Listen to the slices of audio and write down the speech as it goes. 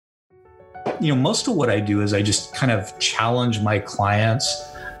most of what I do is I just kind of challenge my clients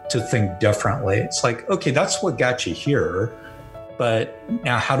to think differently. It's like, okay, that's what got you here, but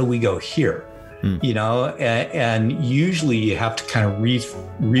now how do we go here? And usually you have to kind of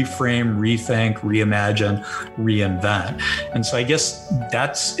reframe, rethink, reimagine, reinvent. And so I guess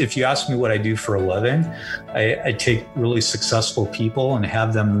that's, if you ask me what I do for a living, I take really successful people and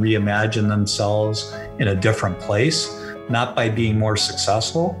have them reimagine themselves in a different place, not by being more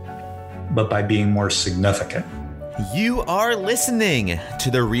successful, but by being more significant. You are listening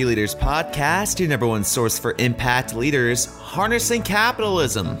to the Real Leaders Podcast, your number one source for impact leaders harnessing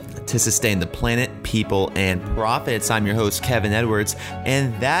capitalism to sustain the planet, people, and profits. I'm your host, Kevin Edwards,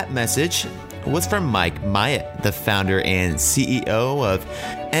 and that message was from Mike Myatt, the founder and CEO of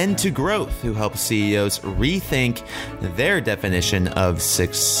N2Growth, who helps CEOs rethink their definition of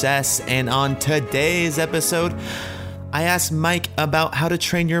success. And on today's episode, I asked Mike about how to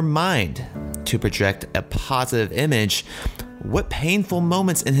train your mind to project a positive image, what painful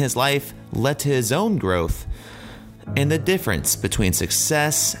moments in his life led to his own growth, and the difference between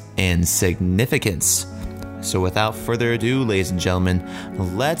success and significance. So without further ado, ladies and gentlemen,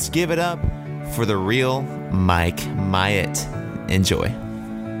 let's give it up for the real Mike Myatt. Enjoy.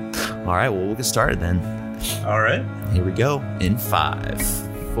 All right, well, we'll get started then. All right. Here we go. In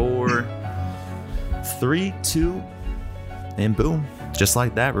 5, 4, 3, 2, and boom. Just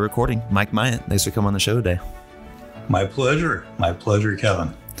like that, we're recording. Mike Myatt, thanks for coming on the show today. My pleasure. My pleasure,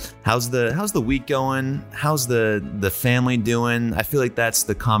 Kevin. How's the week going? How's the family doing? I feel like that's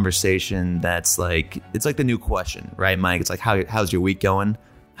the conversation that's like, it's like the new question, right, Mike? It's like, how's your week going?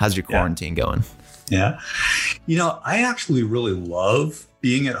 How's your quarantine going? Yeah. I actually really love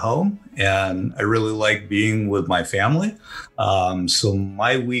being at home, and I really like being with my family. So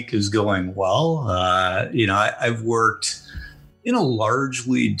my week is going well. I've worked in a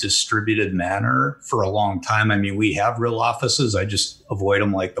largely distributed manner for a long time. I mean, we have real offices. I just avoid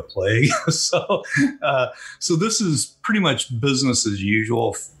them like the plague. So this is pretty much business as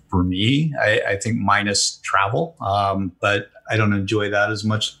usual for me. I think minus travel, but I don't enjoy that as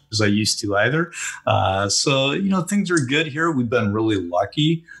much as I used to either. Things are good here. We've been really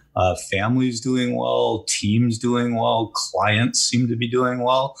lucky. Family's doing well, team's doing well, clients seem to be doing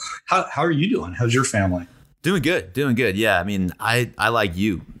well. How are you doing? How's your family? Doing good. Yeah. I mean, I like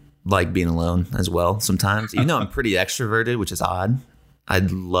you, like being alone as well sometimes. Even though I'm pretty extroverted, which is odd. I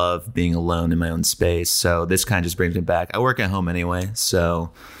love being alone in my own space. So this kind of just brings me back. I work at home anyway.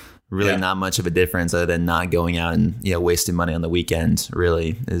 So really not much of a difference other than not going out and wasting money on the weekend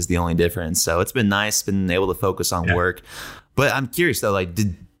really is the only difference. So it's been nice, been able to focus on work. But I'm curious though, like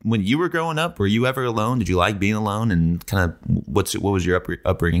when you were growing up, were you ever alone? Did you like being alone? And kind of what was your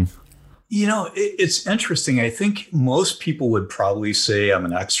upbringing? It's interesting. I think most people would probably say I'm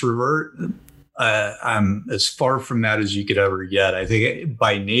an extrovert. I'm as far from that as you could ever get. I think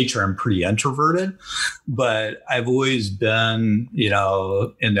by nature, I'm pretty introverted, but I've always been,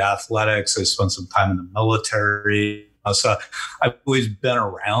 into athletics. I spent some time in the military. So I've always been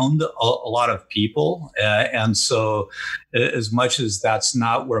around a lot of people. And so as much as that's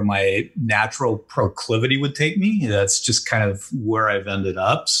not where my natural proclivity would take me, that's just kind of where I've ended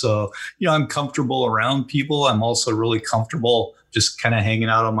up. So, I'm comfortable around people. I'm also really comfortable just kind of hanging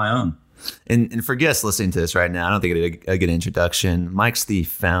out on my own. And for guests listening to this right now, I don't think it's a good introduction. Mike's the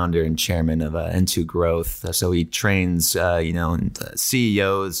founder and chairman of N2Growth. So he trains,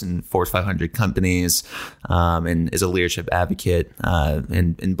 CEOs and Fortune 500 companies, and is a leadership advocate,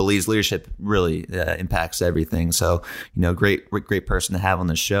 and believes leadership really impacts everything. So, great person to have on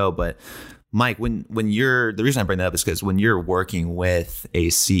the show. But Mike, the reason I bring that up is because when you're working with a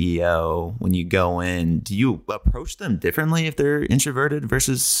CEO, when you go in, do you approach them differently if they're introverted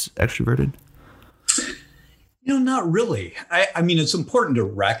versus extroverted? Not really. I mean, it's important to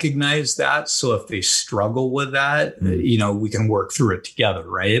recognize that. So if they struggle with that, we can work through it together,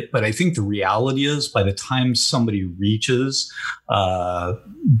 right? But I think the reality is by the time somebody reaches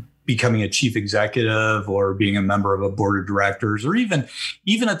becoming a chief executive or being a member of a board of directors, or even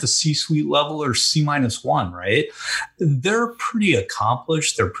at the C-suite level or C-1, right? They're pretty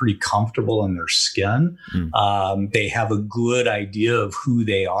accomplished. They're pretty comfortable in their skin. They have a good idea of who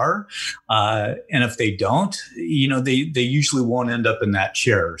they are. And if they don't, they usually won't end up in that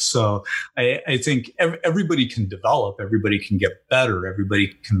chair. So I think everybody can develop, everybody can get better, everybody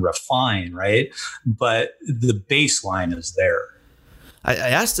can refine, right? But the baseline is there. I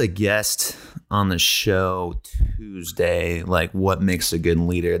asked a guest on the show Tuesday, like what makes a good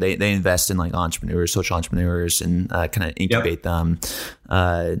leader. They invest in like entrepreneurs, social entrepreneurs, and kind of incubate them.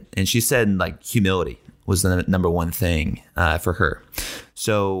 And she said like humility was the number one thing for her.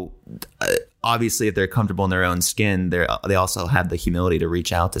 So obviously, if they're comfortable in their own skin, they also have the humility to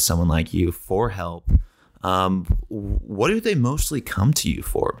reach out to someone like you for help. What do they mostly come to you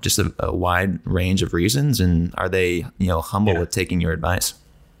for? Just a wide range of reasons, and are they, humble with taking your advice?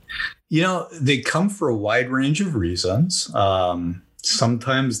 They come for a wide range of reasons.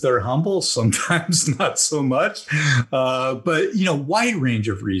 Sometimes they're humble, sometimes not so much, but wide range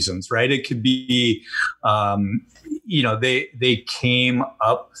of reasons, right? It could be, they came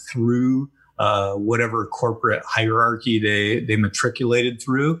up through whatever corporate hierarchy they matriculated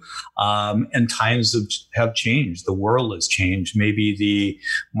through, and times have changed. The world has changed. Maybe the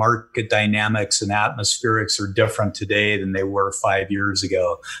market dynamics and atmospherics are different today than they were 5 years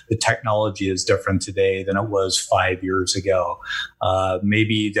ago. The technology is different today than it was 5 years ago.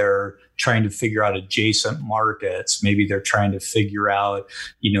 Maybe they're trying to figure out adjacent markets. Maybe they're trying to figure out,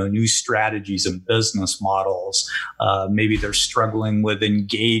 new strategies and business models. Maybe they're struggling with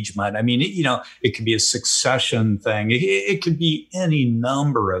engagement. I mean, it could be a succession thing. It could be any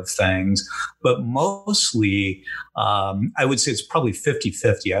number of things, but mostly, I would say it's probably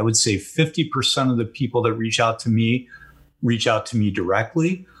 50-50. I would say 50% of the people that reach out to me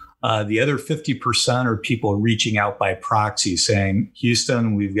directly. The other 50% are people reaching out by proxy saying,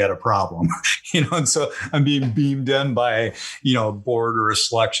 Houston, we've got a problem, and so I'm being beamed in by, a board or a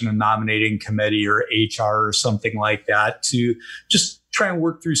selection and nominating committee or HR or something like that to just try and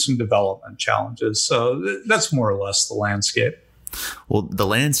work through some development challenges. So that's more or less the landscape. Well, the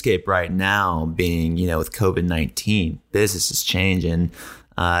landscape right now being, with COVID-19, business is changing.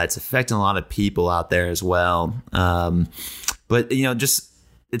 It's affecting a lot of people out there as well. But,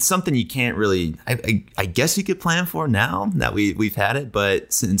 it's something you can't really, I guess you could plan for now that we've had it,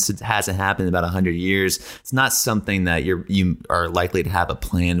 but since it hasn't happened in about 100 years, it's not something that you are likely to have a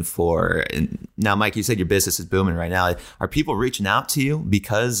plan for. And now, Mike, you said your business is booming right now. Are people reaching out to you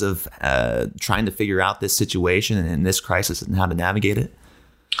because of trying to figure out this situation and this crisis and how to navigate it?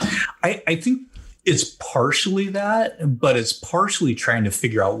 I think it's partially that, but it's partially trying to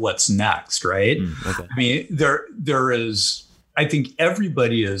figure out what's next, right? Okay. I mean, there is... I think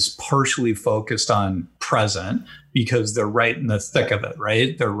everybody is partially focused on present because they're right in the thick of it,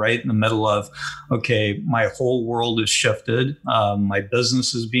 right? They're right in the middle of, okay, my whole world is shifted. My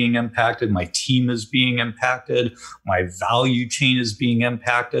business is being impacted. My team is being impacted. My value chain is being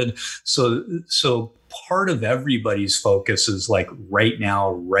impacted. So part of everybody's focus is like right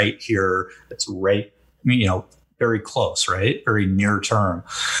now, right here. It's right, very close, right? Very near term.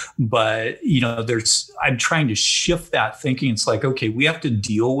 But, I'm trying to shift that thinking. It's like, okay, we have to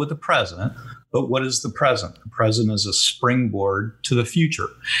deal with the present, but what is the present? The present is a springboard to the future.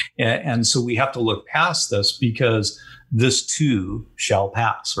 And so we have to look past this because this too shall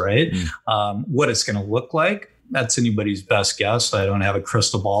pass, right? What it's going to look like, that's anybody's best guess. I don't have a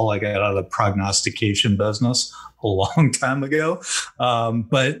crystal ball. I got out of the prognostication business a long time ago.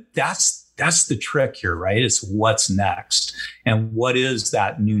 But that's the trick here, right? It's what's next and what is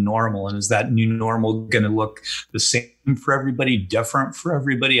that new normal? And is that new normal going to look the same for everybody, different for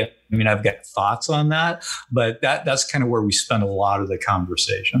everybody? I mean, I've got thoughts on that, but that's kind of where we spend a lot of the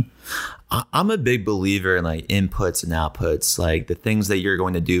conversation. I'm a big believer in like inputs and outputs, like the things that you're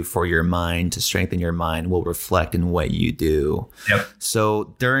going to do for your mind to strengthen your mind will reflect in what you do. Yep.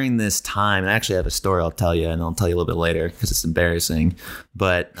 So during this time, and I actually have a story I'll tell you, and I'll tell you a little bit later because it's embarrassing,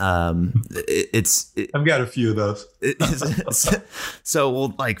 but I've got a few of those. So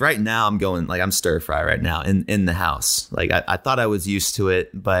like right now I'm going, like I'm stir fry right now in the house. Like I thought I was used to it,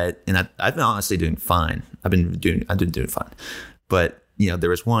 but I've been honestly doing fine. I've been doing fine, but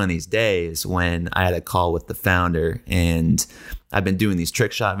there was one of these days when I had a call with the founder, and I've been doing these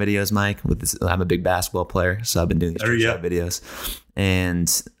trick shot videos, Mike. I'm a big basketball player, so I've been doing these trick shot videos.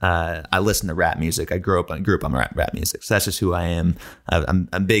 And I listen to rap music. I grew up on rap music, so that's just who I am. I'm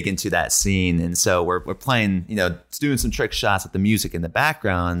big into that scene, and so we're playing, doing some trick shots with the music in the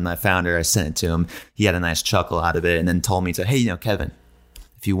background. My founder, I sent it to him. He had a nice chuckle out of it, and then told me to, hey, Kevin,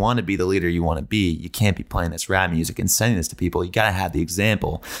 if you want to be the leader you want to be, you can't be playing this rap music and sending this to people. You got to have the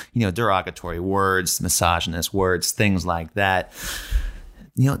example, derogatory words, misogynist words, things like that.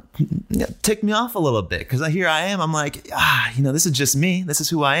 Tick me off a little bit because here I am. I'm like, this is just me. This is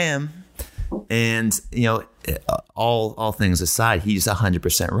who I am. And, all things aside, he's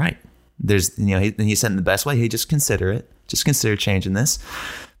 100% right. There's, he said in the best way, hey, just consider it. Just consider changing this.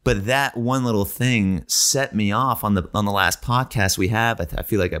 But that one little thing set me off on the last podcast we have. I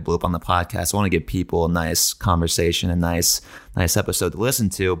feel like I blew up on the podcast. I want to give people a nice conversation, a nice episode to listen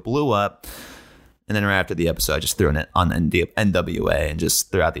to. Blew up. And then right after the episode, I just threw it on NWA, and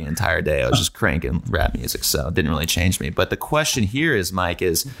just throughout the entire day, I was just cranking rap music. So it didn't really change me. But the question here is, Mike,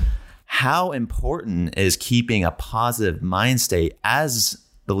 is How important is keeping a positive mind state as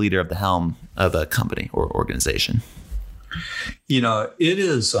the leader of the helm of a company or organization? It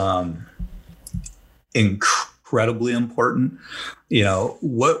is incredibly important.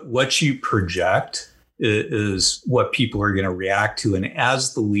 What you project is what people are going to react to. And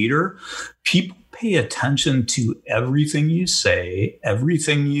as the leader, people pay attention to everything you say,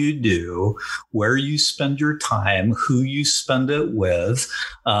 everything you do, where you spend your time, who you spend it with.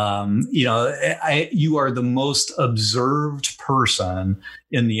 You are the most observed person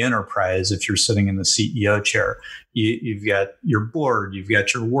in the enterprise if you're sitting in the CEO chair. You've got your board, you've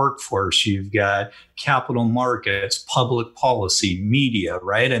got your workforce, you've got capital markets, public policy, media,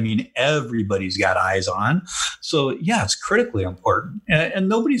 right? I mean, everybody's got eyes on. So yeah, it's critically important. And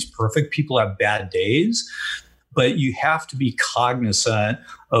nobody's perfect. People have bad days, but you have to be cognizant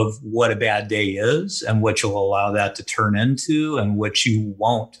of what a bad day is and what you'll allow that to turn into and what you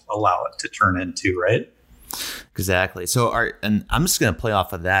won't allow it to turn into, right? Exactly. So, and I'm just going to play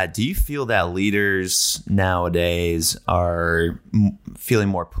off of that. Do you feel that leaders nowadays are feeling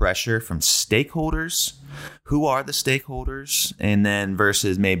more pressure from stakeholders? Who are the stakeholders? And then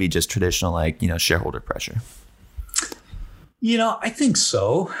versus maybe just traditional, shareholder pressure? I think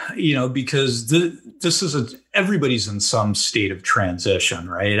so, because this is everybody's in some state of transition,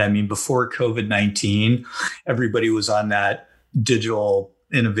 right? I mean, before COVID-19, everybody was on that digital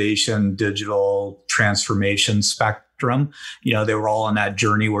innovation, digital transformation spectrum. They were all on that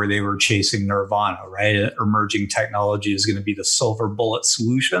journey where they were chasing nirvana, right? Emerging technology is going to be the silver bullet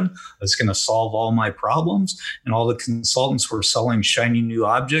solution that's going to solve all my problems. And all the consultants were selling shiny new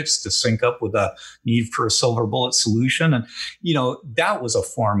objects to sync up with a need for a silver bullet solution. And, that was a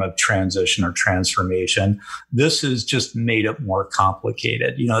form of transition or transformation. This has just made it more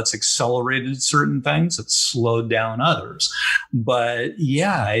complicated. It's accelerated certain things, it's slowed down others. But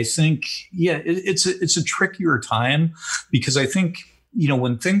yeah, I think, it's a trickier time. Because I think,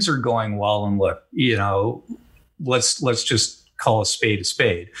 when things are going well, and look, let's just call a spade.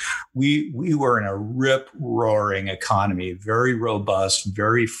 We were in a rip-roaring economy, very robust,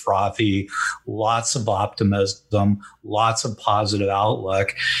 very frothy, lots of optimism, lots of positive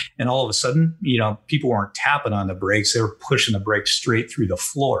outlook. And all of a sudden, people weren't tapping on the brakes. They were pushing the brakes straight through the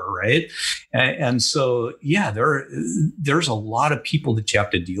floor, right? And so, yeah, there's a lot of people that you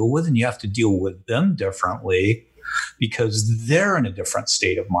have to deal with, and you have to deal with them differently, because they're in a different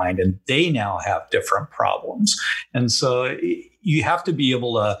state of mind and they now have different problems. And so you have to be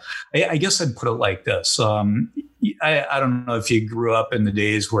able to, I guess I'd put it like this. I don't know if you grew up in the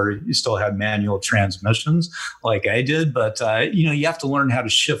days where you still had manual transmissions like I did, but you have to learn how to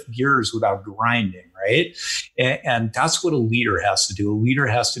shift gears without grinding, right? And that's what a leader has to do. A leader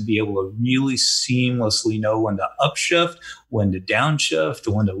has to be able to really seamlessly know when to upshift, when to downshift,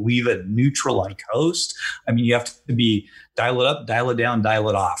 when to leave it neutral and coast. I mean, you have to be dial it up, dial it down, dial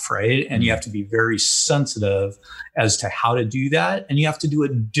it off, right? And you have to be very sensitive as to how to do that. And you have to do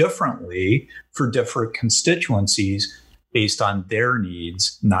it differently for different constituencies based on their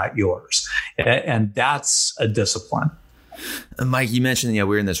needs, not yours. And that's a discipline. Mike, you mentioned,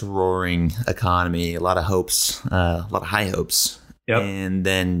 we're in this roaring economy, a lot of hopes, a lot of high hopes. Yep. And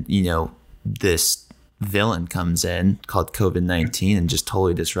then, this villain comes in called COVID-19 and just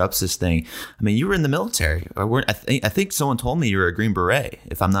totally disrupts this thing. I mean, you were in the military. I think someone told me you were a Green Beret,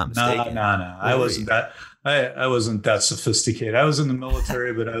 if I'm not mistaken. No. I wasn't that. I wasn't that sophisticated. I was in the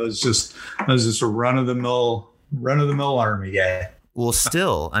military, but I was just a run of the mill Army guy. Well,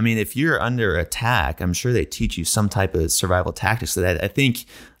 still, I mean, if you're under attack, I'm sure they teach you some type of survival tactics. So that I think,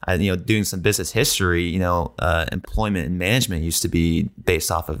 doing some business history, employment and management used to be based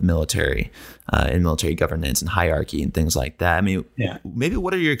off of military and military governance and hierarchy and things like that. I mean, maybe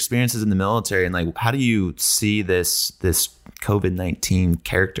what are your experiences in the military, and how do you see this COVID-19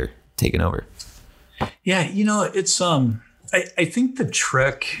 character taking over? Yeah, it's I think the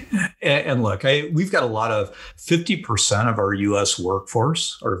trick, and look, we've got a lot of 50% of our U.S.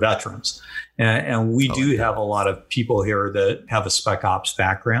 workforce are veterans. And we do have a lot of people here that have a spec ops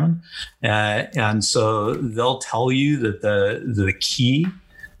background. And so they'll tell you that the key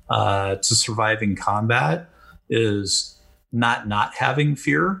to surviving combat is not having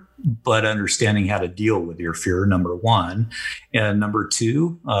fear, but understanding how to deal with your fear, number one. And number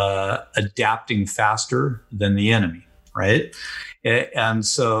two, adapting faster than the enemy. Right. And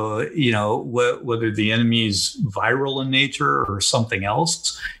so, whether the enemy is viral in nature or something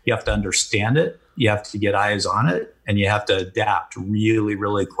else, you have to understand it. You have to get eyes on it, and you have to adapt really,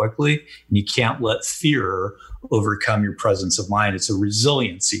 really quickly. And you can't let fear overcome your presence of mind. It's a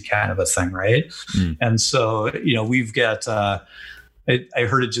resiliency kind of a thing. Right. And so, we've got I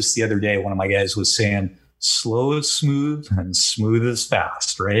heard it just the other day. One of my guys was saying, slow is smooth and smooth is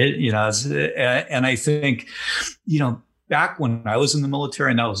fast, right? And I think, back when I was in the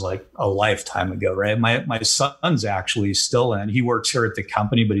military, and that was like a lifetime ago, right? My son's actually still in. He works here at the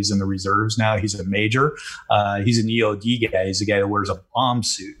company, but he's in the reserves now. He's a major. He's an EOD guy. He's a guy that wears a bomb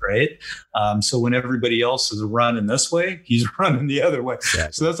suit, right? So when everybody else is running this way, he's running the other way.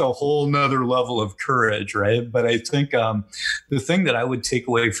 Exactly. So that's a whole nother level of courage, right? But I think the thing that I would take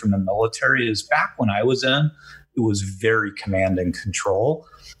away from the military is back when I was in, it was very command and control.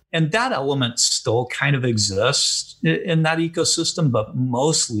 And that element still kind of exists in that ecosystem, but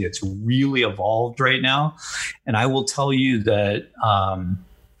mostly it's really evolved right now. And I will tell you that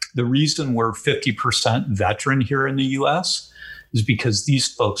the reason we're 50% veteran here in the US is because these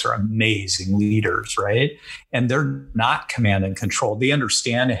folks are amazing leaders, right? And they're not command and control. They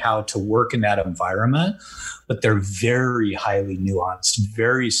understand how to work in that environment, but they're very highly nuanced,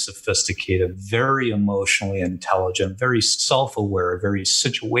 very sophisticated, very emotionally intelligent, very self-aware, very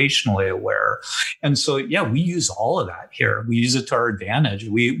situationally aware. And so, yeah, we use all of that here. We use it to our advantage.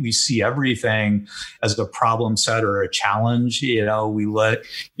 We see everything as a problem set or a challenge.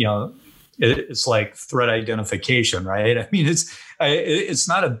 It's like threat identification, right? I mean, it's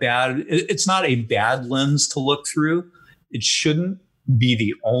not a bad lens to look through. It shouldn't be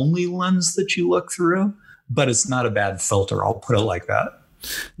the only lens that you look through, but it's not a bad filter. I'll put it like that.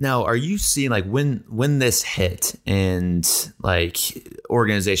 Now, are you seeing like when this hit and like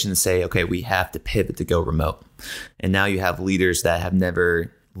organizations say, okay, we have to pivot to go remote, and now you have leaders that have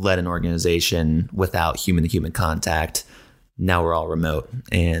never led an organization without human to human contact. Now we're all remote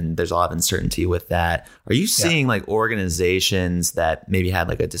and there's a lot of uncertainty with that. Are you seeing like organizations that maybe had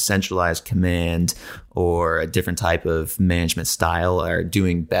like a decentralized command or a different type of management style are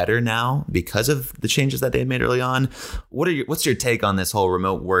doing better now because of the changes that they made early on? What's your take on this whole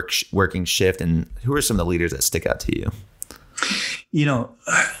remote working shift, and who are some of the leaders that stick out to you?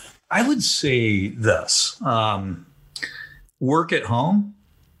 I would say this, work at home,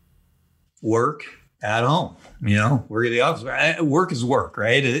 work at home. Work at the office. Work is work,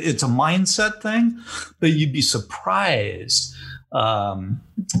 right? It's a mindset thing, but you'd be surprised.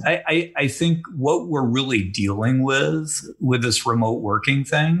 I think what we're really dealing with this remote working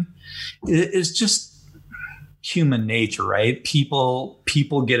thing is just human nature, right? People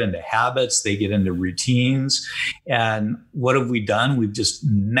get into habits, they get into routines. And what have we done? We've just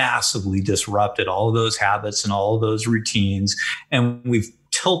massively disrupted all of those habits and all of those routines. And we've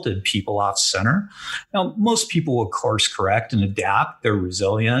tilted people off center. Now, most people will course correct and adapt. They're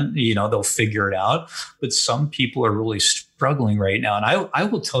resilient, they'll figure it out. But some people are really struggling right now. And I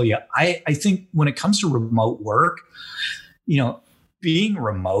will tell you, I think when it comes to remote work, being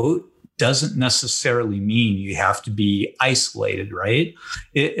remote doesn't necessarily mean you have to be isolated, right?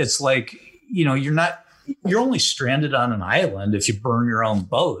 It's like, you're only stranded on an island if you burn your own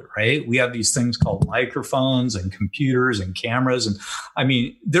boat, right? We have these things called microphones and computers and cameras. And I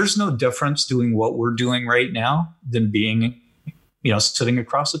mean, there's no difference doing what we're doing right now than being, sitting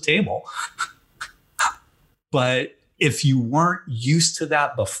across the table. But if you weren't used to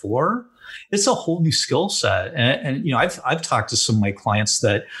that before, it's a whole new skill set. And I've talked to some of my clients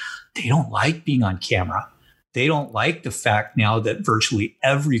that they don't like being on camera. They don't like the fact now that virtually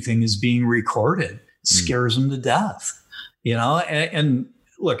everything is being recorded. It scares them to death, and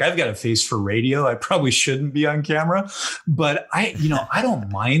look, I've got a face for radio. I probably shouldn't be on camera, but I don't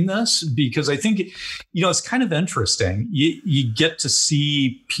mind this because I think, it's kind of interesting. You get to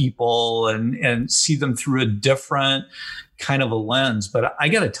see people and see them through a different kind of a lens. But I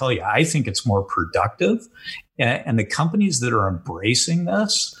got to tell you, I think it's more productive. And the companies that are embracing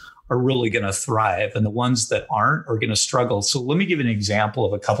this are really going to thrive, and the ones that aren't are going to struggle. So let me give you an example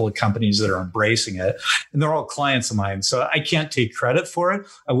of a couple of companies that are embracing it, and they're all clients of mine. So I can't take credit for it.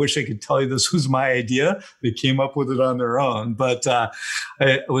 I wish I could tell you this was my idea. They came up with it on their own. But I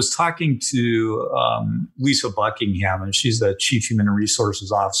was talking to Lisa Buckingham, and she's the Chief Human Resources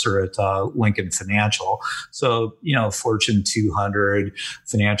Officer at Lincoln Financial. So, Fortune 200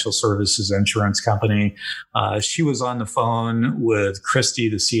 financial services insurance company. She was on the phone with Christy,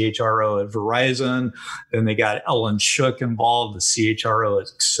 the CHRO at Verizon. Then they got Ellen Shook involved, the CHRO at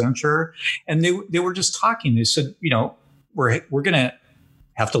Accenture. And they were just talking. They said, we're going to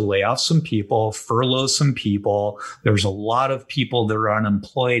have to lay off some people, furlough some people. There's a lot of people that are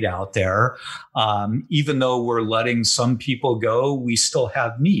unemployed out there. Even though we're letting some people go, we still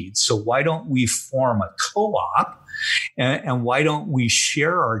have needs. So why don't we form a co-op? And why don't we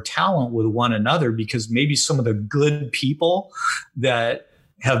share our talent with one another? Because maybe some of the good people that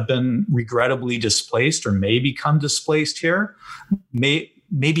have been regrettably displaced or may become displaced here,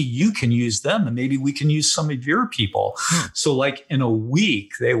 maybe you can use them and maybe we can use some of your people. So like in a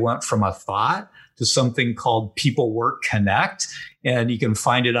week, they went from a thought to something called People Work Connect. And you can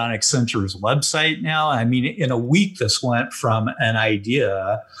find it on Accenture's website now. I mean, in a week, this went from an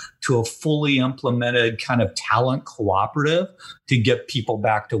idea to a fully implemented kind of talent cooperative to get people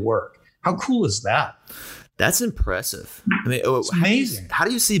back to work. How cool is that? That's impressive. I mean, it's amazing. How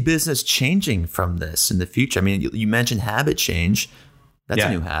do you see business changing from this in the future? I mean, you mentioned habit change. That's a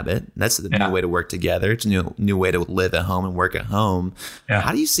new habit. That's a new way to work together. It's a new way to live at home and work at home. Yeah.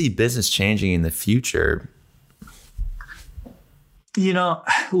 How do you see business changing in the future?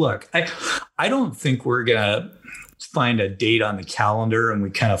 Look, I don't think we're going to find a date on the calendar and we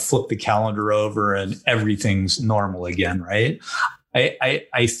kind of flip the calendar over and everything's normal again, right?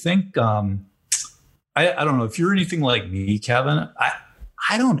 I think, I don't know if you're anything like me, Kevin,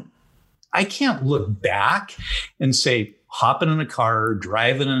 I can't look back and say, hopping in a car,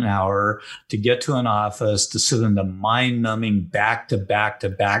 driving an hour to get to an office, to sit in the mind-numbing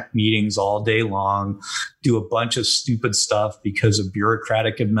back-to-back meetings all day long, do a bunch of stupid stuff because of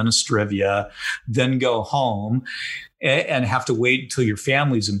bureaucratic administrivia, then go home and have to wait until your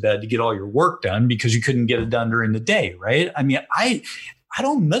family's in bed to get all your work done because you couldn't get it done during the day, right? I mean, I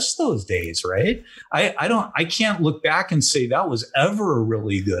don't miss those days, right? I can't look back and say that was ever a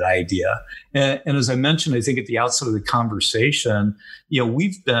really good idea. And as I mentioned, I think at the outset of the conversation,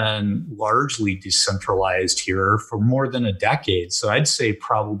 we've been largely decentralized here for more than a decade. So I'd say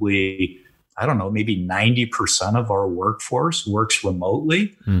probably, I don't know, maybe 90% of our workforce works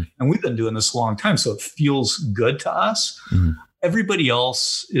remotely. And we've been doing this a long time. So it feels good to us. Everybody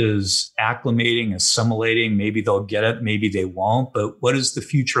else is acclimating, assimilating. Maybe they'll get it, maybe they won't. But what does the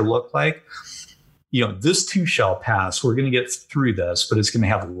future look like? This too shall pass. We're going to get through this, but it's going to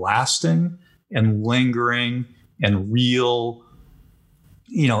have lasting and lingering and real,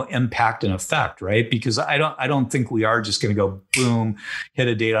 impact and effect, right? Because I don't think we are just going to go boom, hit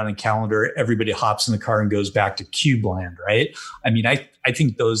a date on a calendar. Everybody hops in the car and goes back to cube land, right? I mean, I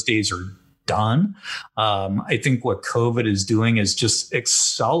think those days are done. I think what COVID is doing is just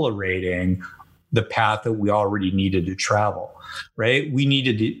accelerating the path that we already needed to travel, right? We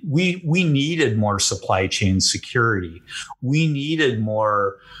needed more supply chain security. We needed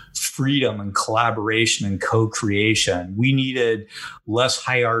more freedom and collaboration and co-creation. We needed less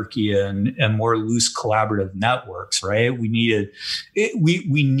hierarchy and more loose collaborative networks, right? We needed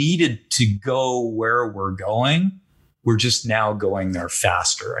to go where we're going. We're just now going there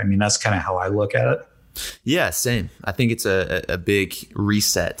faster. I mean, that's kind of how I look at it. Yeah, same. I think it's a big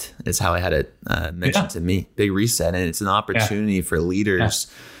reset is how I had it mentioned to me. Big reset. And it's an opportunity for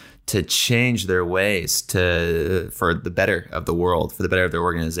leaders to change their ways for the better of the world, for the better of their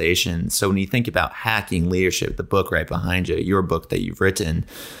organization. So when you think about hacking leadership, the book right behind you, your book that you've written,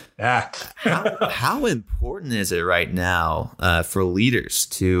 how important is it right now for leaders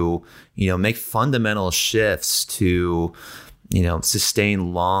to, make fundamental shifts to,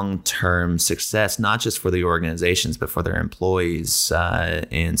 sustain long-term success, not just for the organizations, but for their employees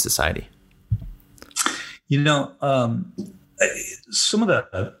and society? Some of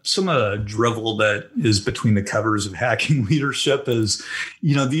the drivel that is between the covers of Hacking Leadership is,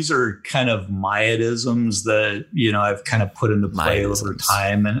 these are kind of myadisms that, I've kind of put into play over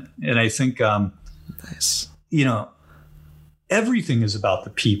time. And I think, nice. Everything is about the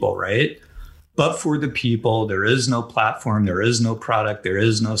people, right? But for the people, there is no platform, there is no product, there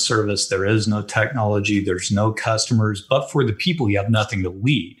is no service, there is no technology, there's no customers. But for the people, you have nothing to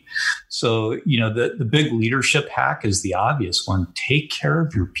lead. So, the big leadership hack is the obvious one. Take care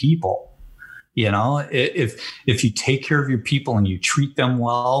of your people. If you take care of your people and you treat them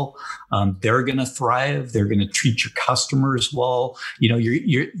well, they're going to thrive. They're going to treat your customers well.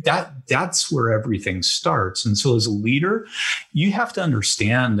 That's where everything starts. And so as a leader, you have to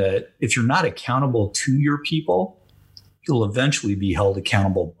understand that if you're not accountable to your people, you'll eventually be held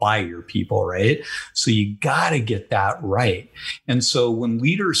accountable by your people, right? So you got to get that right. And so when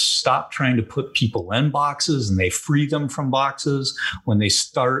leaders stop trying to put people in boxes and they free them from boxes, when they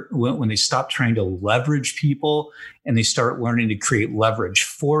stop trying to leverage people and they start learning to create leverage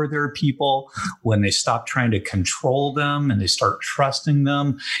for their people, when they stop trying to control them and they start trusting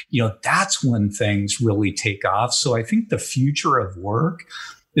them, that's when things really take off. So I think the future of work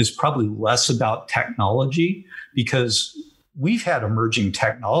is probably less about technology, because we've had emerging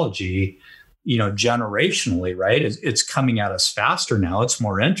technology, generationally, right? It's coming at us faster now. It's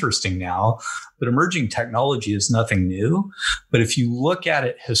more interesting now, but emerging technology is nothing new. But if you look at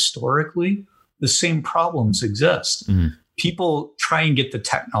it historically, the same problems exist. people try and get the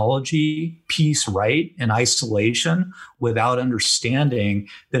technology piece right in isolation without understanding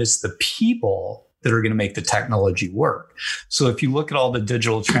that it's the people that are going to make the technology work. So if you look at all the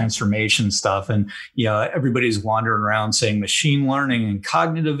digital transformation stuff, and everybody's wandering around saying machine learning and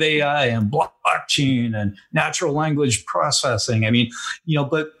cognitive AI and blockchain and natural language processing,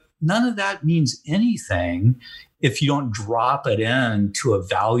 but none of that means anything if you don't drop it into a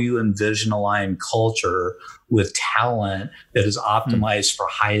value and vision aligned culture with talent that is optimized for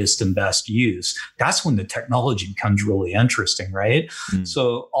highest and best use. That's when the technology becomes really interesting, right?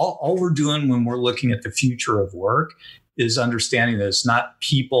 So all we're doing when we're looking at the future of work is understanding that it's not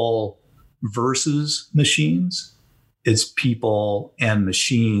people versus machines. It's people and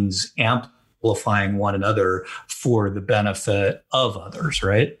machines amplifying one another for the benefit of others,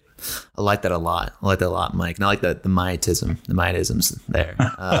 right? I like that a lot. Mike. And I like the myetisms there.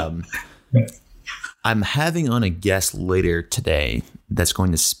 I'm having on a guest later today that's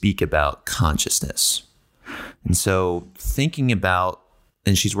going to speak about consciousness. And so thinking about,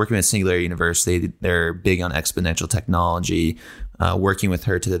 and she's working with Singularity University, they're big on exponential technology, working with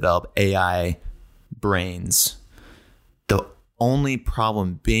her to develop AI brains. The only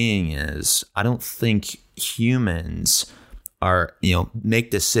problem being is I don't think humans are,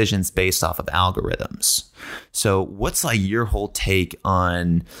 make decisions based off of algorithms. So what's like your whole take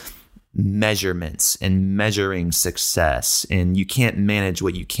on measurements and measuring success? And you can't manage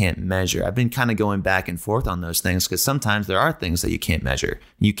what you can't measure. I've been kind of going back and forth on those things because sometimes there are things that you can't measure,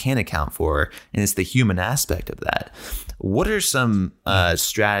 you can't account for, and it's the human aspect of that. What are some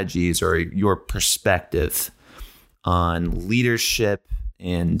strategies or your perspective on leadership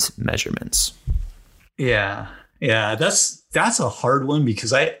and measurements? Yeah, that's a hard one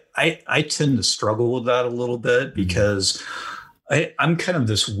because I tend to struggle with that a little bit because I'm kind of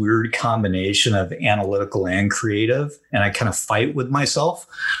this weird combination of analytical and creative, and I kind of fight with myself.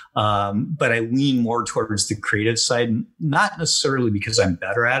 But I lean more towards the creative side, not necessarily because I'm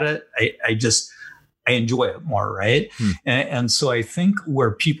better at it. I enjoy it more, right? And so I think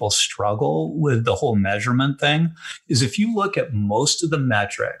where people struggle with the whole measurement thing is if you look at most of the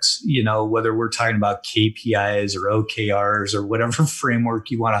metrics, whether we're talking about KPIs or OKRs or whatever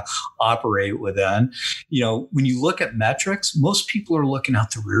framework you want to operate within, when you look at metrics, most people are looking out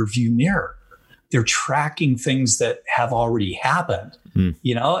the rearview mirror. They're tracking things that have already happened,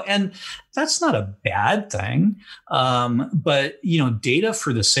 and that's not a bad thing. But, data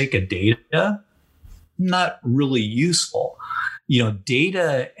for the sake of data, not really useful.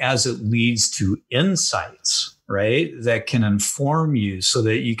 Data as it leads to insights, right, that can inform you so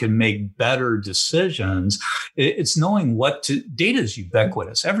that you can make better decisions. It's knowing data is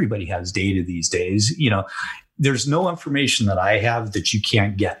ubiquitous. Everybody has data these days. There's no information that I have that you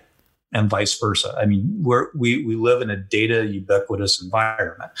can't get, and vice versa. We live in a data ubiquitous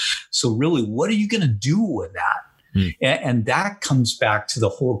environment. So really, what are you going to do with that? And that comes back to the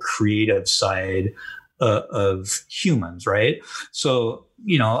whole creative side of humans, right? So,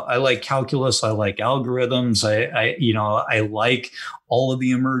 I like calculus, I like algorithms, I like all of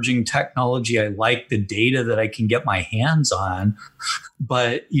the emerging technology. I like the data that I can get my hands on.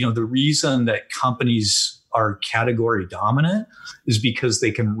 But, the reason that companies are category dominant is because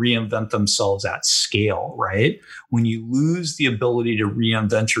they can reinvent themselves at scale, right? When you lose the ability to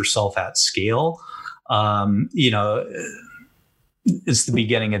reinvent yourself at scale, it's the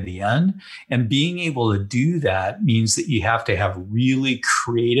beginning of the end. And being able to do that means that you have to have really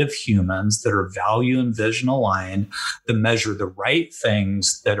creative humans that are value and vision aligned, that measure the right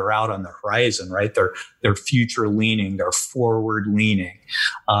things that are out on the horizon, right? They're future leaning, they're forward leaning.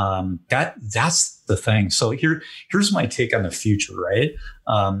 That's the thing. So here's my take on the future, right?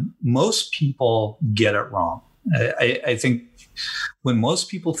 Most people get it wrong. I think when most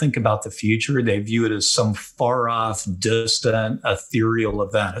people think about the future, they view it as some far off, distant, ethereal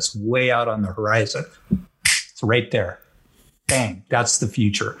event. It's way out on the horizon. It's right there. Bang, that's the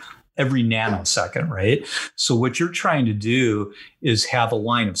future. Every nanosecond, right? So what you're trying to do is have a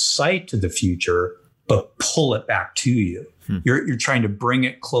line of sight to the future, but pull it back to you. You're trying to bring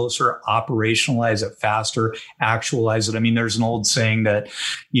it closer, operationalize it faster, actualize it. There's an old saying that,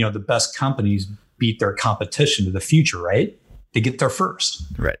 the best companies beat their competition to the future, right? They get there first.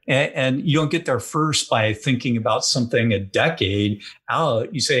 Right. And you don't get there first by thinking about something a decade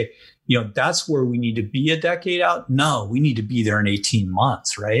out. You say, that's where we need to be a decade out. No, we need to be there in 18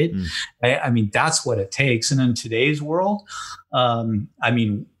 months, right? That's what it takes. And in today's world,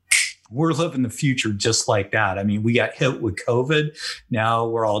 we're living the future just like that. We got hit with COVID. Now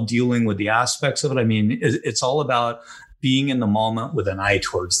we're all dealing with the aspects of it. It's all about being in the moment with an eye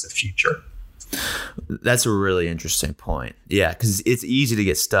towards the future. That's a really interesting point. Yeah, because it's easy to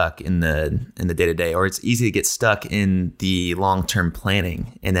get stuck in the day to day, or it's easy to get stuck in the long term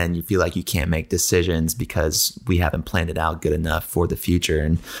planning, and then you feel like you can't make decisions because we haven't planned it out good enough for the future,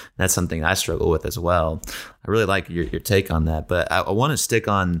 and that's something I struggle with as well. I really like your take on that, but I want to stick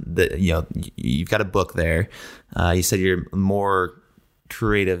on you've got a book there. You said you're more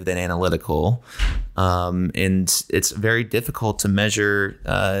creative than analytical, and it's very difficult to measure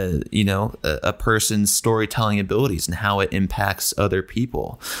a person's storytelling abilities and how it impacts other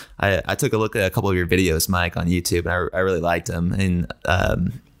people. I took a look at a couple of your videos, Mike, on YouTube, and I really liked them. And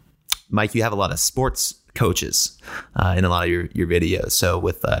Mike, you have a lot of sports coaches in a lot of your videos. So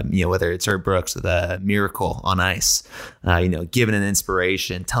with whether it's Herb Brooks with Miracle on Ice, giving an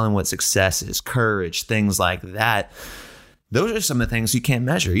inspiration, telling what success is, courage, things like that. Those are some of the things you can't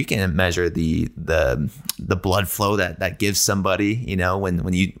measure. You can't measure the blood flow that gives somebody,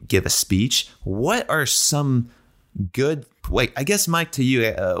 when you give a speech. What are some good, I guess, Mike, to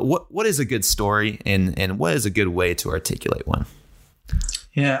you, what is a good story and what is a good way to articulate one?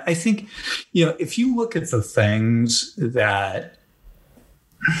 Yeah, I think, if you look at the things that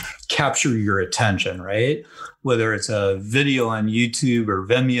capture your attention, right? Whether it's a video on YouTube or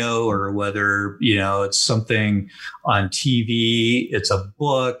Vimeo, or whether, it's something on TV, it's a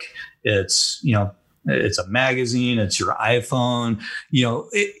book, it's a magazine, it's your iPhone,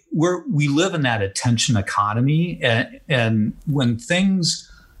 we live in that attention economy. And when things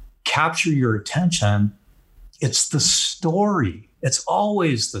capture your attention, it's the story. It's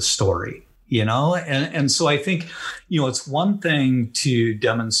always the story. And so I think, it's one thing to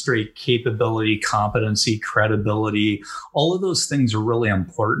demonstrate capability, competency, credibility. All of those things are really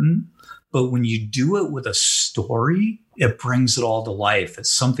important. But when you do it with a story, it brings it all to life.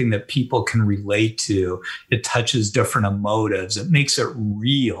 It's something that people can relate to. It touches different emotives. It makes it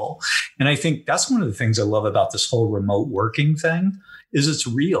real. And I think that's one of the things I love about this whole remote working thing is it's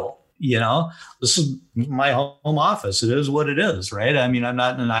real. This is my home office. It is what it is, right? I mean, I'm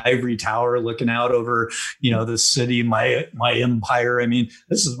not in an ivory tower looking out over, the city, my empire. I mean,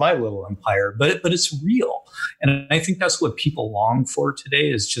 this is my little empire, but it's real. And I think that's what people long for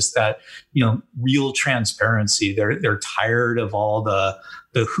today is just that, real transparency. They're tired of all the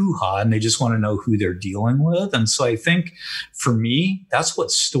hoo-ha, and they just want to know who they're dealing with. And so I think for me, that's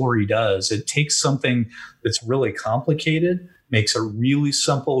what story does. It takes something that's really complicated, makes it really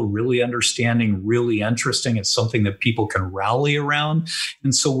simple, really understanding, really interesting. It's something that people can rally around.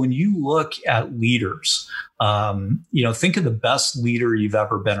 And so when you look at leaders, think of the best leader you've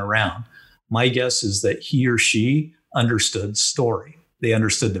ever been around. My guess is that he or she understood story. They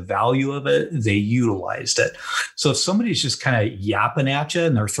understood the value of it. They utilized it. So if somebody's just kind of yapping at you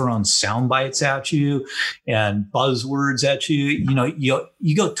and they're throwing sound bites at you and buzzwords at you,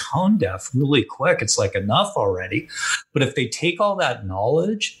 you go tone deaf really quick. It's like enough already. But if they take all that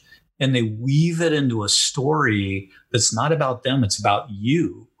knowledge and they weave it into a story that's not about them, it's about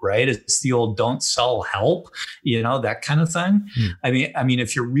you, right? It's the old don't sell, help, that kind of thing. I mean,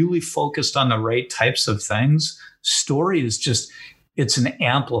 if you're really focused on the right types of things, story is just, it's an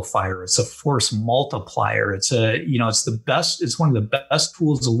amplifier. It's a force multiplier. It's the best. It's one of the best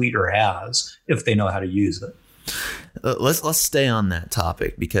tools a leader has if they know how to use it. Let's stay on that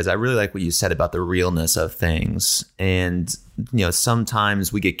topic because I really like what you said about the realness of things. And,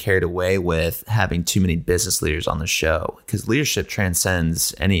 sometimes we get carried away with having too many business leaders on the show because leadership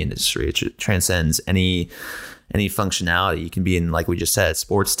transcends any industry. It transcends any functionality. You can be in, like we just said, a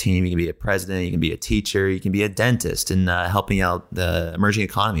sports team. You can be a president. You can be a teacher. You can be a dentist and helping out the emerging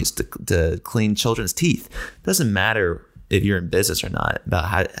economies to clean children's teeth. It doesn't matter if you're in business or not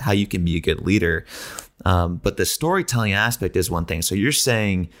about how you can be a good leader. But the storytelling aspect is one thing. So you're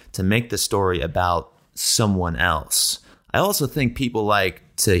saying to make the story about someone else. I also think people like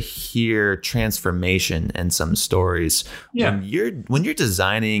to hear transformation in some stories. Yeah. When you're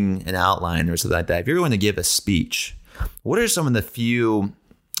designing an outline or something like that, if you're going to give a speech, what are some of the few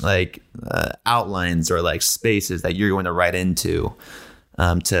outlines or spaces that you're going to write into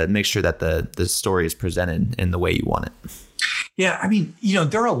to make sure that the story is presented in the way you want it? Yeah, I mean,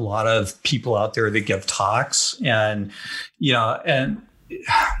 there are a lot of people out there that give talks and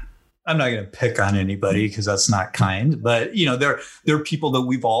I'm not going to pick on anybody because that's not kind, but there are people that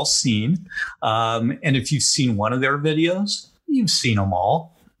we've all seen. And if you've seen one of their videos, you've seen them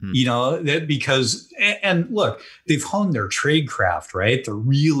all, because look, they've honed their trade craft, right? They're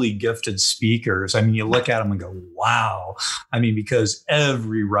really gifted speakers. I mean, you look at them and go, wow. I mean, because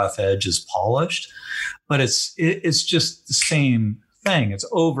every rough edge is polished, but it's just the same thing. It's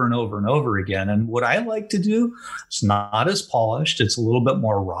over and over and over again. And what I like to do, it's not as polished. It's a little bit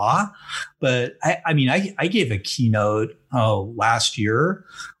more raw. But I gave a keynote last year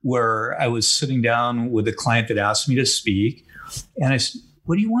where I was sitting down with a client that asked me to speak. And I said,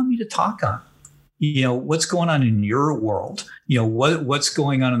 what do you want me to talk on? What's going on in your world? What's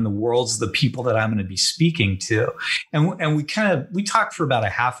going on in the worlds of the people that I'm going to be speaking to? And we talked for about a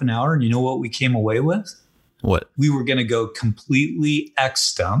half an hour. And you know what we came away with? What? We were going to go completely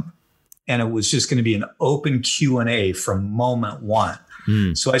extemp, and it was just going to be an open Q&A from moment one.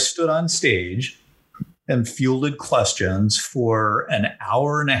 So I stood on stage and fielded questions for an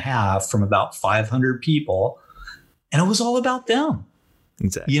hour and a half from about 500 people. And it was all about them.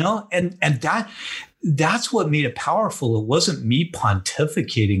 Exactly. And that's what made it powerful. It wasn't me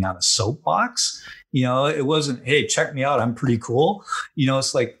pontificating on a soapbox. It wasn't, hey, check me out, I'm pretty cool.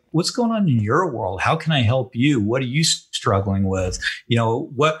 It's like, what's going on in your world? How can I help you? What are you struggling with?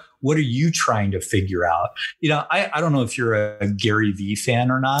 What are you trying to figure out? I don't know if you're a Gary Vee fan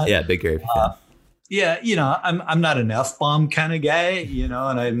or not. Yeah, big Gary Vee fan. Yeah, I'm not an F-bomb kind of guy, and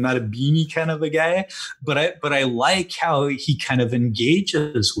I'm not a beanie kind of a guy, but I like how he kind of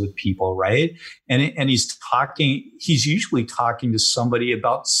engages with people, right? And he's usually talking to somebody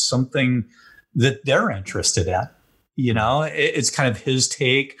about something that they're interested in. It's kind of his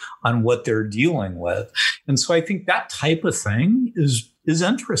take on what they're dealing with. And so I think that type of thing is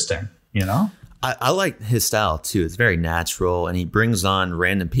interesting, I like his style too. It's very natural, and he brings on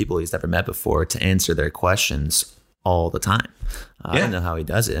random people he's never met before to answer their questions all the time. I don't know how he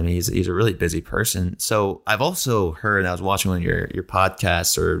does it. I mean, he's a really busy person. So I've also heard, I was watching one of your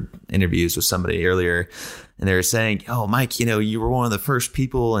podcasts or interviews with somebody earlier, and they were saying, "Oh, Mike, you were one of the first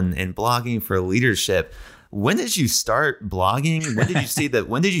people in blogging for leadership." When did you start blogging? When did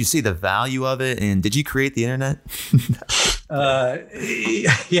you see the value of it? And did you create the internet?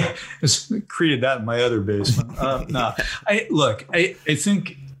 Yeah, I created that in my other basement. No, I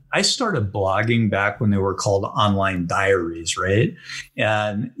think I started blogging back when they were called online diaries, right?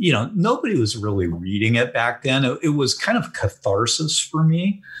 And, nobody was really reading it back then. It was kind of catharsis for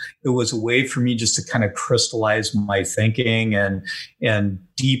me. It was a way for me just to kind of crystallize my thinking and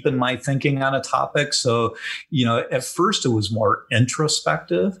deepen my thinking on a topic. So, at first it was more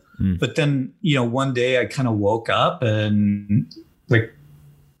introspective, but then, one day I kind of woke up and like,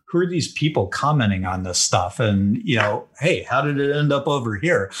 who are these people commenting on this stuff? And, hey, how did it end up over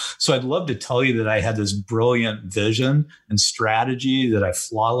here? So I'd love to tell you that I had this brilliant vision and strategy that I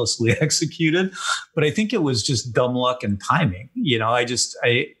flawlessly executed, but I think it was just dumb luck and timing.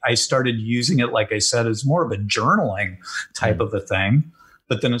 I started using it, like I said, as more of a journaling type of a thing.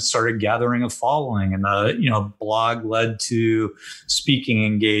 But then it started gathering a following, and blog led to speaking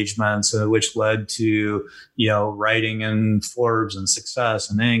engagements, which led to writing in Forbes and Success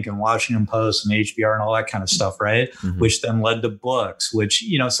and Inc. and Washington Post and HBR and all that kind of stuff, right? Mm-hmm. Which then led to books, which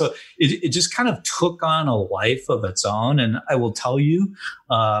so it just kind of took on a life of its own. And I will tell you,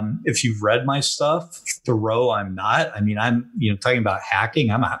 if you've read my stuff, Thoreau, I'm not. I mean, I'm talking about hacking.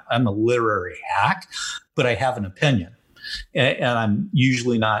 I'm a literary hack, but I have an opinion. And I'm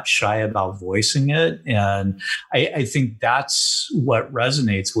usually not shy about voicing it. And I think that's what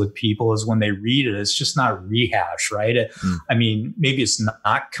resonates with people is when they read it, it's just not rehash, right? I mean, maybe it's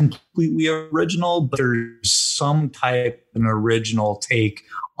not completely original, but there's some type of an original take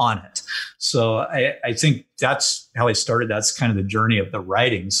on it. So I think that's how I started. That's kind of the journey of the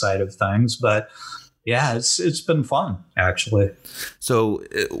writing side of things. But yeah, it's been fun, actually. So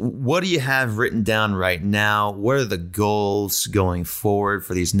what do you have written down right now? What are the goals going forward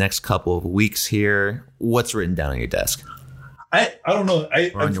for these next couple of weeks here? What's written down on your desk? I don't know.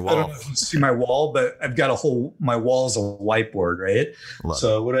 I on your wall. I don't know if you see my wall, but I've got my wall is a whiteboard, right?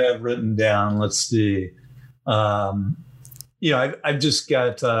 So what do I have written down? Let's see. I've just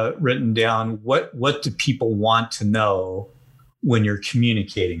got written down what do people want to know when you're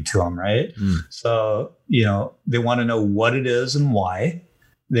communicating to them, right? So, they want to know what it is and why.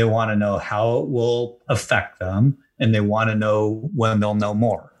 They want to know how it will affect them, and they want to know when they'll know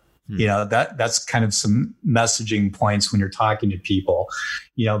more. That's kind of some messaging points when you're talking to people.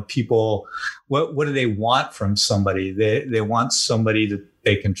 People, what do they want from somebody? They want somebody that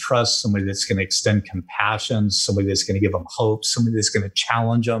they can trust, somebody that's going to extend compassion, somebody that's going to give them hope, somebody that's going to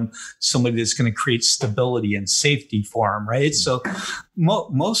challenge them, somebody that's going to create stability and safety for them, right? So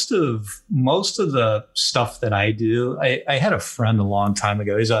most of the stuff that I do, I had a friend a long time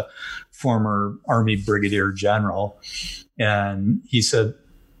ago. He's a former Army brigadier general. And he said,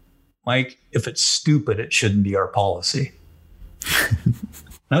 Mike, if it's stupid, it shouldn't be our policy. And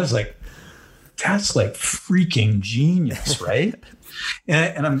I was like, that's like freaking genius, right?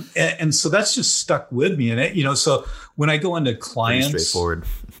 And so that's just stuck with me. And so when I go into clients, pretty straightforward.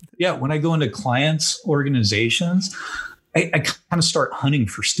 Yeah, when I go into clients' organizations, I kind of start hunting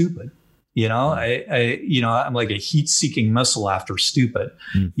for stupid. I'm like a heat-seeking missile after stupid.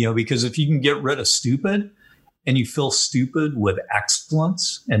 Because if you can get rid of stupid and you fill stupid with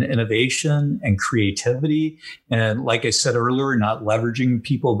excellence and innovation and creativity, and like I said earlier, not leveraging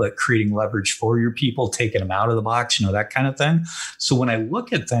people, but creating leverage for your people, taking them out of the box, that kind of thing. So when I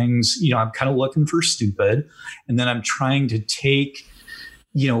look at things, I'm kind of looking for stupid, and then I'm trying to take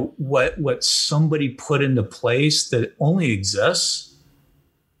what somebody put into place that only exists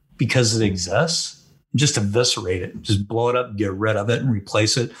because it exists, just eviscerate it, just blow it up, get rid of it, and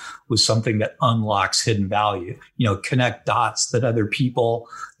replace it with something that unlocks hidden value, connect dots that other people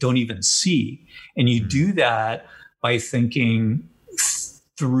don't even see. And you do that by thinking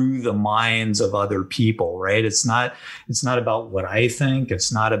through the minds of other people, right? It's not about what I think.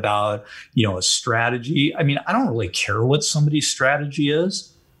 It's not about, a strategy. I mean, I don't really care what somebody's strategy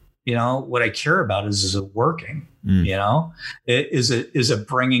is. What I care about is it working? Is it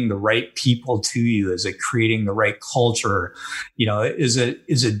bringing the right people to you? Is it creating the right culture? Is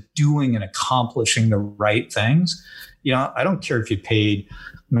it doing and accomplishing the right things? I don't care if you paid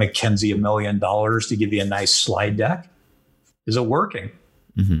McKinsey $1 million to give you a nice slide deck. Is it working?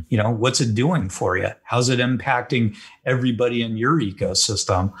 What's it doing for you? How's it impacting everybody in your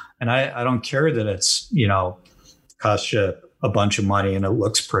ecosystem? And I don't care that it's, costs you a bunch of money and it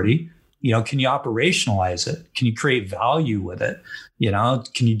looks pretty. Can you operationalize it? Can you create value with it?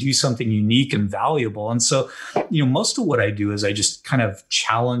 Can you do something unique and valuable? And so, most of what I do is I just kind of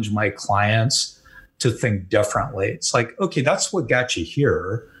challenge my clients to think differently. It's like, okay, that's what got you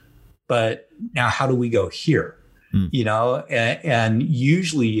here, but now how do we go here? And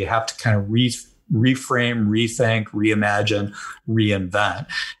usually you have to kind of reframe, rethink, reimagine, reinvent.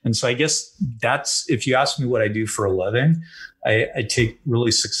 And so I guess that's, if you ask me what I do for a living, I take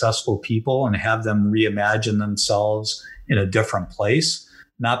really successful people and have them reimagine themselves in a different place,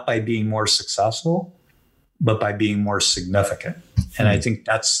 not by being more successful, but by being more significant. And I think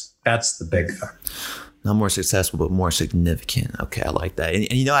that's the big thing. Not more successful, but more significant. Okay, I like that.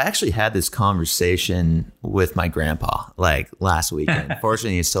 And I actually had this conversation with my grandpa like last weekend.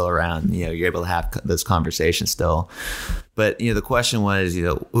 Fortunately, he's still around. You're able to have this conversation still. But the question was,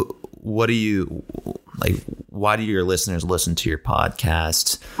 what do you like? Why do your listeners listen to your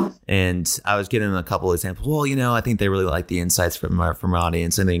podcast? And I was getting a couple of examples. Well, I think they really like the insights from our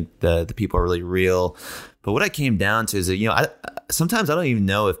audience. I think the people are really real. But what I came down to is that, sometimes I don't even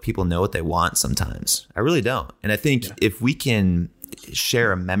know if people know what they want sometimes. I really don't. And I think if we can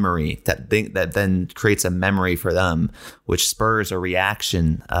share a memory that then creates a memory for them, which spurs a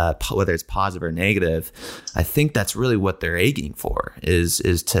reaction, whether it's positive or negative, I think that's really what they're aching for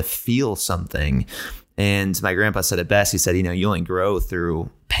is to feel something. And my grandpa said it best. He said, you only grow through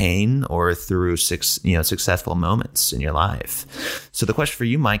pain or through successful moments in your life. So the question for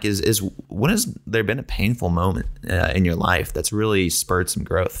you, Mike, is when has there been a painful moment in your life that's really spurred some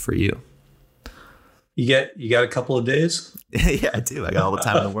growth for you? You got a couple of days? Yeah, I do. I got all the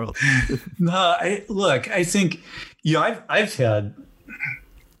time in the world. No, I think, I've had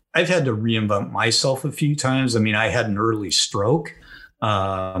to reinvent myself a few times. I mean, I had an early stroke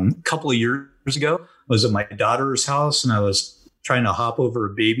a couple of years ago. I was at my daughter's house and I was trying to hop over a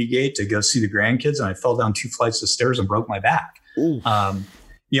baby gate to go see the grandkids, and I fell down 2 flights of stairs and broke my back.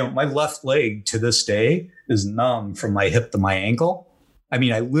 My left leg to this day is numb from my hip to my ankle. I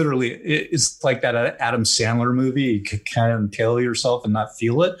mean, it's like that Adam Sandler movie. You could kind of impale yourself and not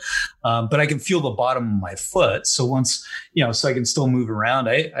feel it. But I can feel the bottom of my foot. So once, so I can still move around.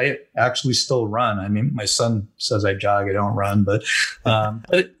 I actually still run. I mean, my son says I jog, I don't run, but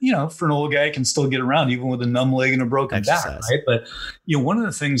for an old guy, I can still get around even with a numb leg and a broken back, right? But, one of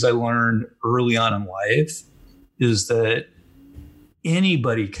the things I learned early on in life is that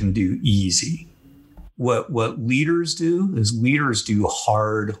anybody can do easy. What leaders do is leaders do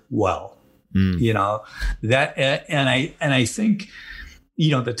hard well, that, and I think,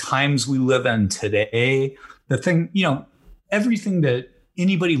 the times we live in today, the thing, everything that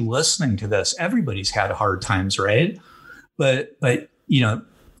anybody listening to this, everybody's had hard times, right? But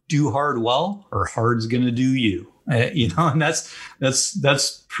do hard well, or hard's going to do you, and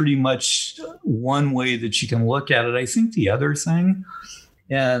that's pretty much one way that you can look at it. I think the other thing,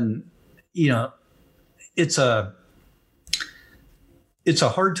 and, it's a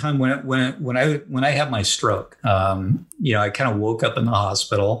hard time when I had my stroke. I kind of woke up in the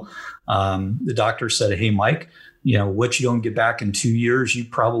hospital. The doctor said, "Hey, Mike, what you don't get back in 2 years, you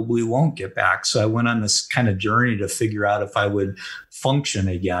probably won't get back. So I went on this kind of journey to figure out if I would function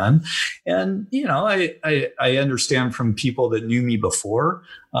again. And, I understand from people that knew me before,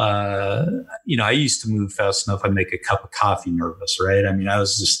 I used to move fast enough. I'd make a cup of coffee nervous, right? I mean, I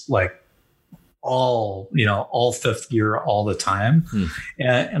was just like all fifth gear all the time.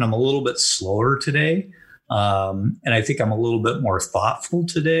 And I'm a little bit slower today. And I think I'm a little bit more thoughtful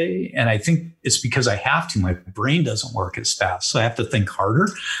today. And I think it's because I have to. My brain doesn't work as fast. So I have to think harder,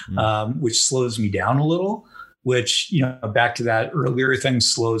 which slows me down a little, which, back to that earlier thing,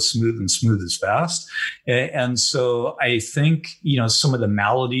 slow is smooth and smooth is fast. And so I think, some of the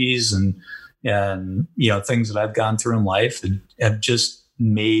maladies and things that I've gone through in life have just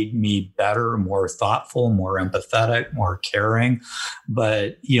made me better, more thoughtful, more empathetic, more caring.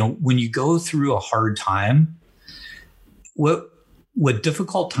 But, when you go through a hard time, what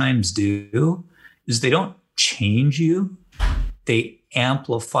difficult times do is they don't change you. They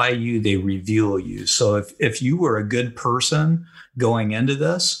amplify you. They reveal you. So if you were a good person going into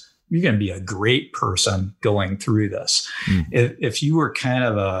this, you're going to be a great person going through this. If you were kind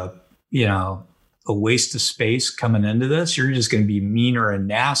of a waste of space coming into this, you're just going to be meaner and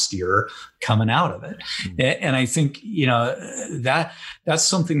nastier coming out of it. And I think, that's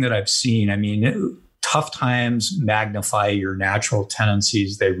something that I've seen. I mean, tough times magnify your natural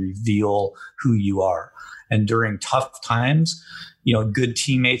tendencies. They reveal who you are. And during tough times, good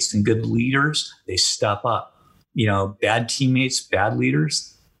teammates and good leaders, they step up. Bad teammates, bad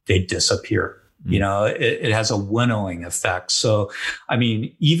leaders, they disappear. It has a winnowing effect. So, I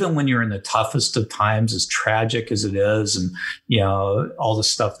mean, even when you're in the toughest of times, as tragic as it is, and, all the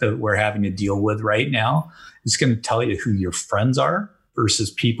stuff that we're having to deal with right now, it's going to tell you who your friends are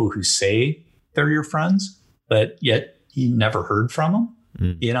versus people who say they're your friends, but yet you never heard from them.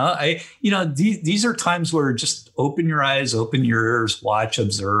 These are times where just open your eyes, open your ears, watch,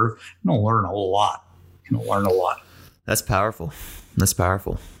 observe. You're going to learn a lot. That's powerful.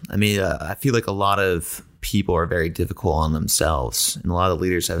 I mean, I feel like a lot of people are very difficult on themselves, and a lot of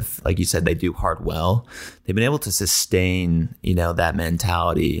leaders have, like you said, they do hard well. They've been able to sustain, that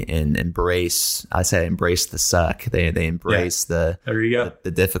mentality and embrace the suck. They embrace the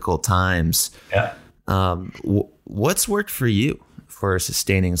difficult times. Yeah. What's worked for you for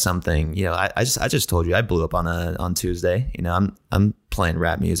sustaining something? I just told you I blew up on Tuesday. I'm playing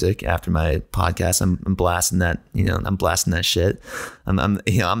rap music after my podcast. I'm blasting that. I'm blasting that shit. I'm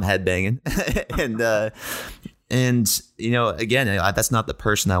headbanging, and again, that's not the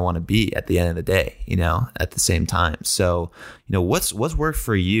person I want to be at the end of the day. At the same time. So what's worked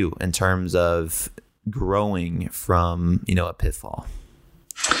for you in terms of growing from a pitfall?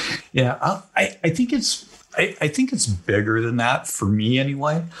 Yeah, I think it's. I think it's bigger than that for me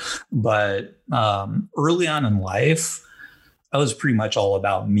anyway. But early on in life, I was pretty much all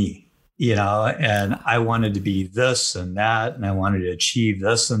about me, and I wanted to be this and that, and I wanted to achieve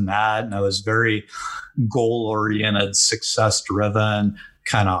this and that. And I was very goal-oriented, success-driven,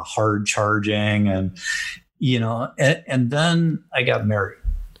 kind of hard charging. And, and then I got married,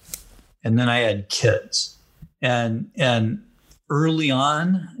 and then I had kids, and early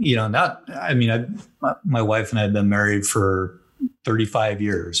on, my wife and I have been married for 35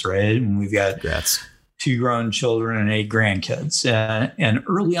 years, right? And we've got Congrats. 2 grown children and 8 grandkids. And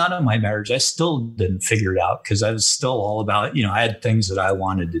early on in my marriage, I still didn't figure it out because I was still all about, I had things that I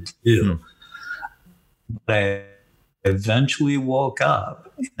wanted to do. But I eventually woke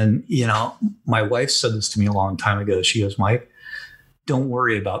up and, my wife said this to me a long time ago. She goes, Mike, don't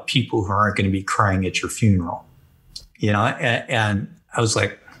worry about people who aren't going to be crying at your funeral. And I was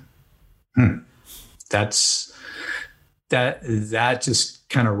like, that just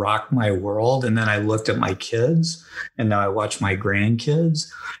kind of rocked my world. And then I looked at my kids, and now I watch my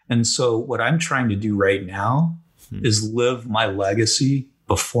grandkids. And so what I'm trying to do right now is live my legacy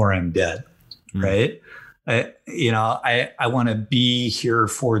before I'm dead. Right. I want to be here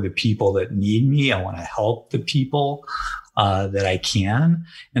for the people that need me. I want to help the people that I can.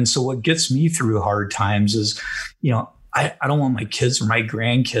 And so what gets me through hard times is, I don't want my kids or my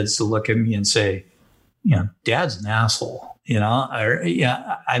grandkids to look at me and say, Dad's an asshole, and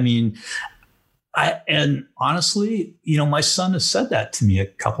honestly, my son has said that to me a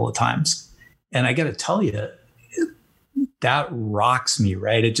couple of times, and I got to tell you, that rocks me,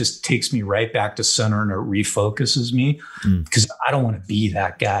 right? It just takes me right back to center, and it refocuses me because I don't want to be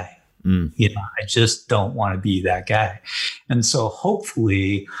that guy. I just don't want to be that guy. And so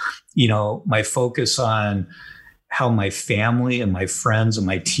hopefully, my focus on how my family and my friends and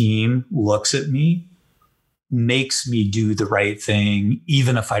my team looks at me makes me do the right thing,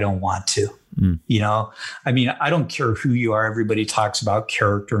 even if I don't want to. You know, I mean, I don't care who you are. Everybody talks about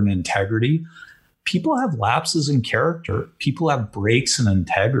character and integrity. People have lapses in character. People have breaks in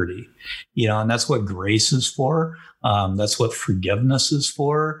integrity, you know, and that's what grace is for. That's what forgiveness is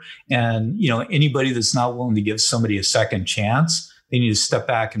for. And, you know, anybody that's not willing to give somebody a second chance, they need to step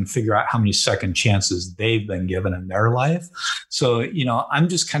back and figure out how many second chances they've been given in their life. So, you know, I'm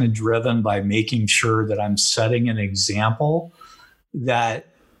just kind of driven by making sure that I'm setting an example that,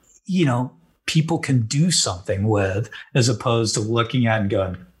 you know, people can do something with, as opposed to looking at and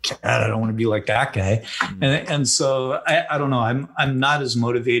going, God, I don't want to be like that guy. And so I don't know. I'm not as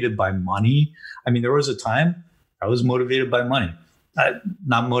motivated by money. I mean, there was a time I was motivated by money. I'm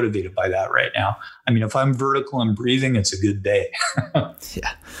not motivated by that right now. I mean, if I'm vertical and breathing, it's a good day.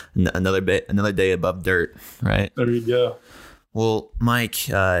 Yeah. Another day above dirt, right? There you go. Well, Mike,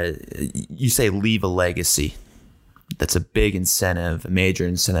 you say leave a legacy. That's a big incentive, a major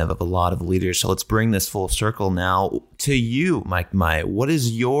incentive of a lot of leaders. So let's bring this full circle now to you, Mike Mai. What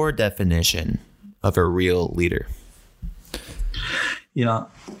is your definition of a real leader? You know,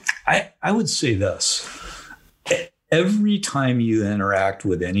 I would say this. Every time you interact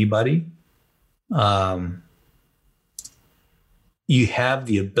with anybody, you have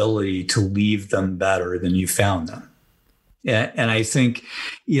the ability to leave them better than you found them. And I think,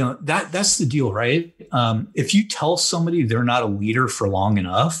 you know, that's the deal, right? If you tell somebody they're not a leader for long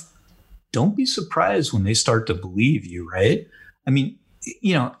enough, don't be surprised when they start to believe you, right? I mean,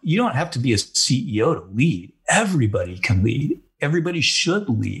 you know, you don't have to be a CEO to lead. Everybody can lead. Everybody should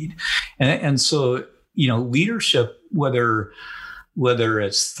lead. And so, you know, leadership, whether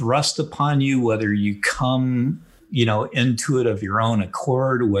it's thrust upon you, whether you come, you know, into it of your own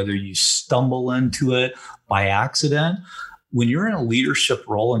accord, whether you stumble into it by accident, when you're in a leadership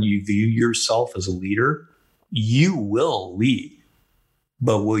role and you view yourself as a leader, you will lead,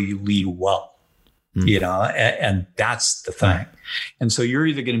 but will you lead well? You know, and that's the thing. And so you're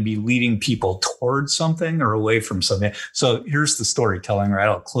either going to be leading people towards something or away from something. So here's the storytelling, right?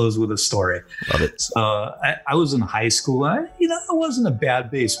 I'll close with a story. Love it. So I was in high school. I wasn't a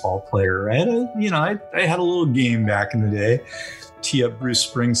bad baseball player, right? I had a little game back in the day. Tee up Bruce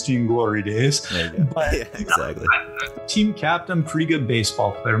Springsteen glory days. There you go. But, yeah, exactly. Team captain, pretty good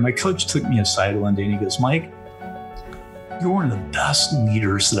baseball player. My coach took me aside one day and he goes, Mike, you're one of the best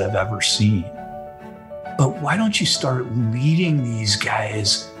leaders that I've ever seen. But why don't you start leading these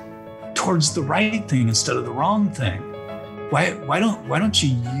guys towards the right thing instead of the wrong thing? Why don't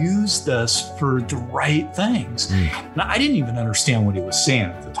you use this for the right things? Now, I didn't even understand what he was saying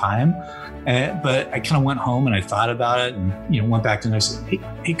at the time, but I kind of went home and I thought about it, and went back to him and I said,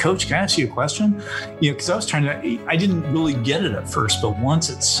 "Hey, coach, can I ask you a question?" Because I was I didn't really get it at first, but once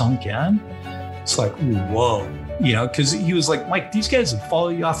it sunk in, it's like, whoa. Because he was like, Mike, these guys would follow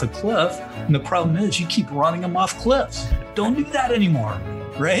you off a cliff. And the problem is you keep running them off cliffs. Don't do that anymore.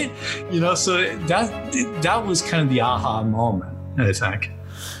 Right. So that was kind of the aha moment, I think.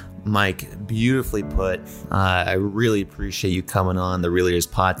 Mike, beautifully put. I really appreciate you coming on the Real Leaders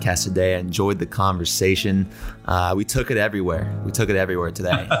podcast today. I enjoyed the conversation. We took it everywhere. We took it everywhere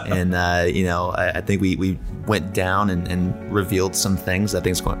today. And, I think we went down and revealed some things that I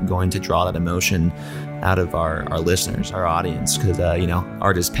think is going to draw that emotion out of our listeners, our audience, because,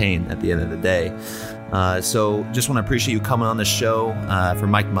 art is pain at the end of the day. So just want to appreciate you coming on the show. For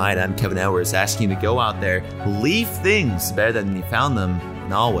Mike Mai, I'm Kevin Edwards, asking you to go out there, leave things better than you found them.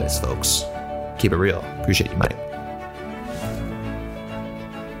 And always, folks, keep it real. Appreciate you, Mike.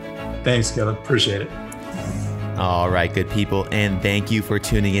 Thanks, Kevin. Appreciate it. All right, good people, and thank you for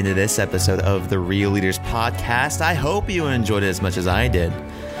tuning into this episode of the Real Leaders podcast. I hope you enjoyed it as much as I did.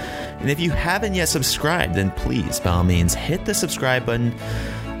 And if you haven't yet subscribed, then please, by all means, hit the subscribe button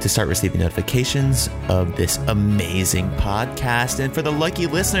to start receiving notifications of this amazing podcast. And for the lucky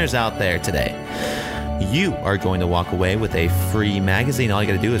listeners out there today, you are going to walk away with a free magazine. All you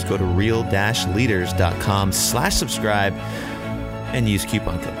got to do is go to real-leaders.com/subscribe and use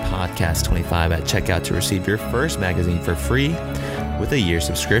coupon code podcast25 at checkout to receive your first magazine for free with a year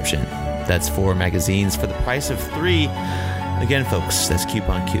subscription. That's 4 magazines for the price of 3. Again, folks, that's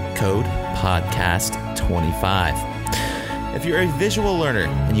coupon code podcast25. If you're a visual learner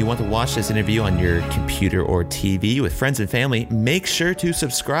and you want to watch this interview on your computer or TV with friends and family, make sure to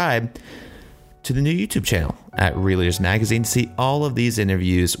subscribe to the new YouTube channel at Real Leaders Magazine to see all of these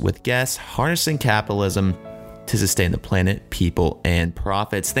interviews with guests harnessing capitalism to sustain the planet, people, and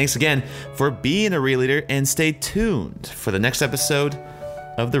profits. Thanks again for being a Real Leader, and stay tuned for the next episode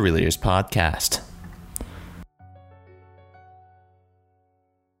of the Real Leaders podcast.